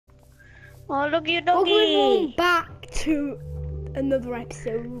Oh, look at your Welcome doggy. back to another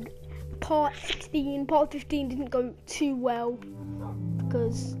episode. Part 16. Part 15 didn't go too well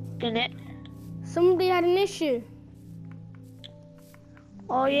because Didn't it? somebody had an issue.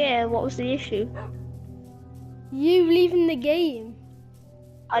 Oh yeah, what was the issue? You leaving the game.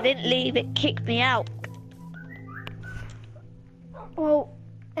 I didn't leave, it kicked me out. Well,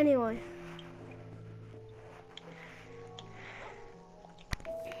 anyway.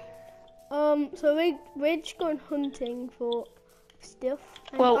 So we're just going hunting for stuff.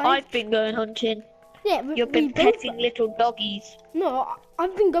 And Well, I've been going hunting. yeah, You've been petting little doggies. No,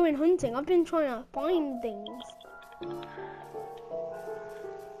 I've been going hunting. I've been trying to find things.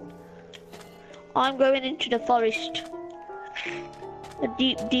 I'm going into the forest. A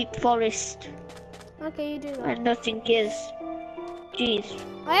deep, deep forest. Okay, you do that. Where nothing is. Jeez.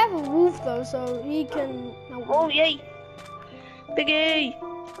 I have a wolf though, so he can. Oh yay! Piggy!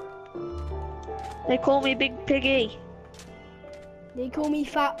 They call me Big Piggy. They call me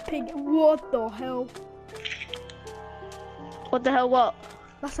Fat Pig. What the hell? What the hell, what?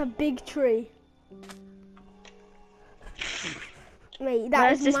 That's a big tree. Mate, that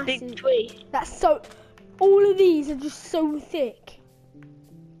Where's is this massive. big tree? That's so. All of these are just so thick.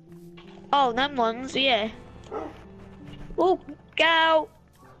 Oh, them ones, yeah. Oh, go!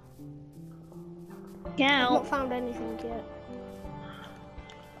 I've Go! not found anything yet.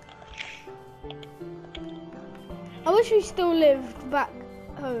 I wish we still lived back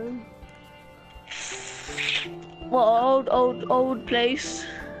home. What old place?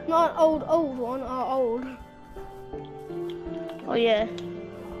 Not an old one, old. Oh yeah.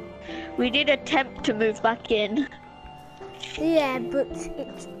 We did attempt to move back in. Yeah, but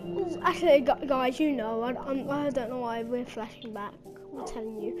it's actually, guys, you know, I don't know why we're flashing back. I'm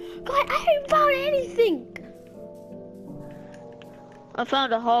telling you, guys, I haven't found anything. I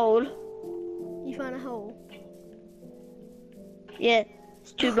found a hole. You found a hole. Yeah,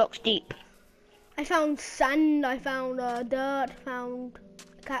 it's 2 blocks deep. I found sand. I found dirt. I found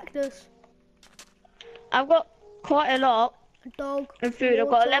a cactus. I've got quite a lot A dog. of food. I've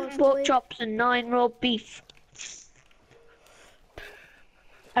got 11 pork toy. chops and 9 raw beef.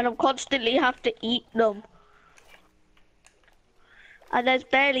 And I constantly have to eat them. And there's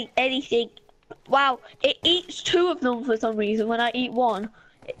barely anything. Wow, it eats 2 of them for some reason. When I eat one,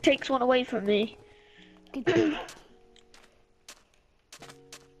 it takes one away from me. Good.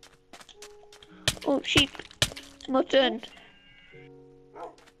 Oh, sheep. Mutton.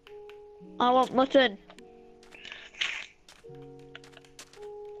 I want mutton.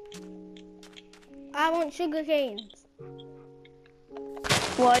 I want sugar canes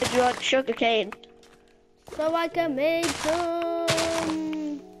Why do you want sugar cane? so I can make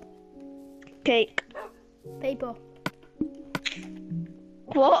some Cake. paper.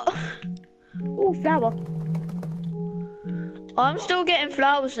 What? Oh, flower. I'm still getting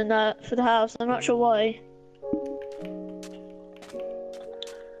flowers in that for the house. I'm not sure why.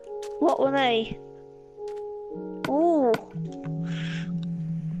 What were they? Oh.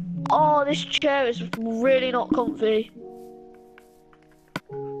 Oh, this chair is really not comfy.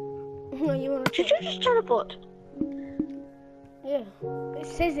 No, you want Did you just teleport? Yeah, it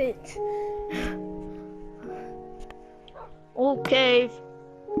says it. Oh, cave.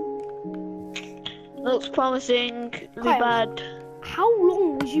 Looks promising. Really Kyle. bad. How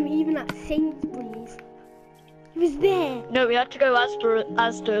long was you even at Sainsbury's? He was there. No, we had to go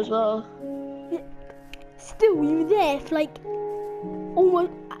Asda as well. Still, you were there for like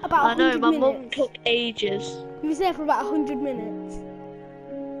almost about I know, 100 my minutes. mum took ages. He was there for about 100 minutes.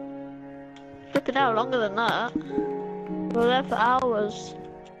 Flipping out longer than that. We were there for hours.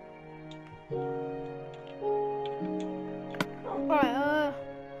 Alright,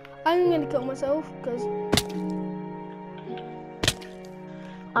 I'm gonna kill myself because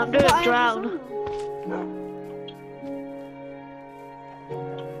I'm gonna drown.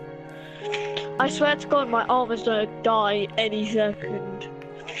 I swear to God, my arm is gonna die any second.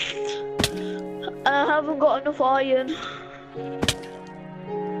 I haven't got enough iron.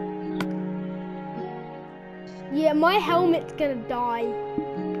 Yeah, my helmet's gonna die.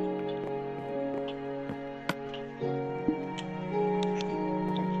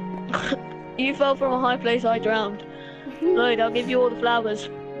 You fell from a high place, I drowned. Lloyd, I'll give you all the flowers.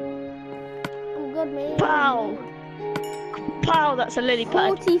 I'm good, man. Pow! Pow, that's a lily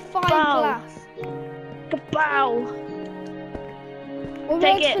pad. 45 Pow. glass. Pow! We're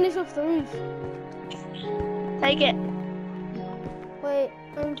Take about to it. finish off the roof. Take it. Wait,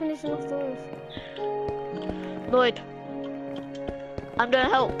 I'm finishing off the roof. Lloyd, I'm gonna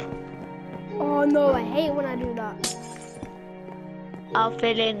help. Oh no, I hate when I do that. I'll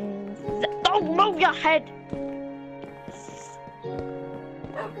fill in. Oh, move your head.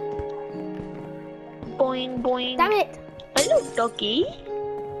 Boing, boing. Damn it! Hello, doggy.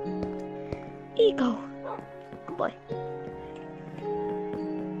 Here you go. Good boy.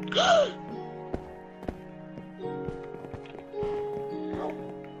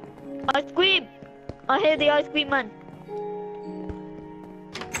 Ice cream. I hear the ice cream man.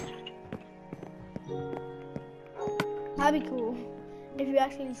 That'd be cool if you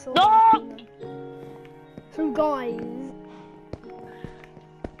actually saw No! some guys.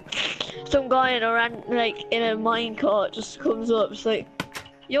 Some guy in a minecart just comes up, it's like,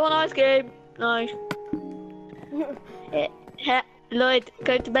 you want ice cream? No. Lloyd,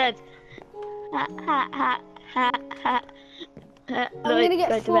 go to bed. Ha ha ha ha ha. I'm Lloyd, gonna get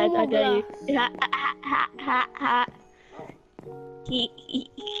go to four bed, I more dare you. glass. Ha ha ha ha ha.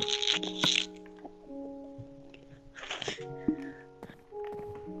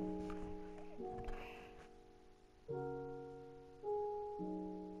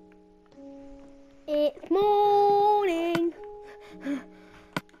 It's morning.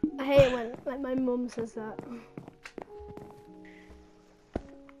 I hate it when like my mum says that.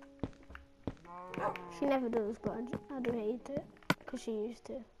 She never does, but I do hate it because she used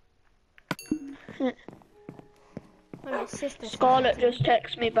to. When my sister said Scarlett it. just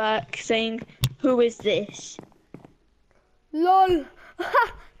texted me back saying, who is this? LOL.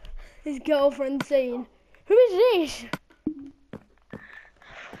 His girlfriend saying, "Who is this?"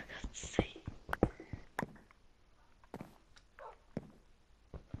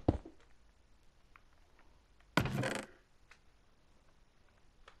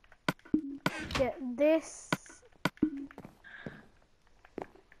 Get this.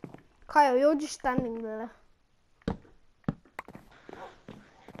 Kyle, you're just standing there.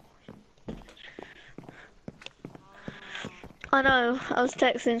 I know, I was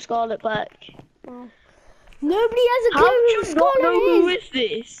texting Scarlett back. Oh. Nobody has a How clue do who you not know Scarlett who is. is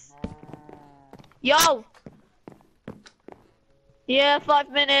this? Yo! Yeah, 5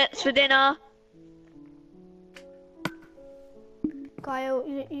 minutes for dinner. Kyle,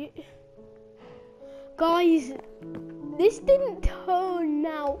 guys, this didn't turn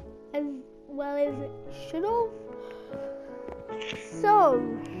out as well as it should have. So,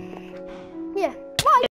 yeah.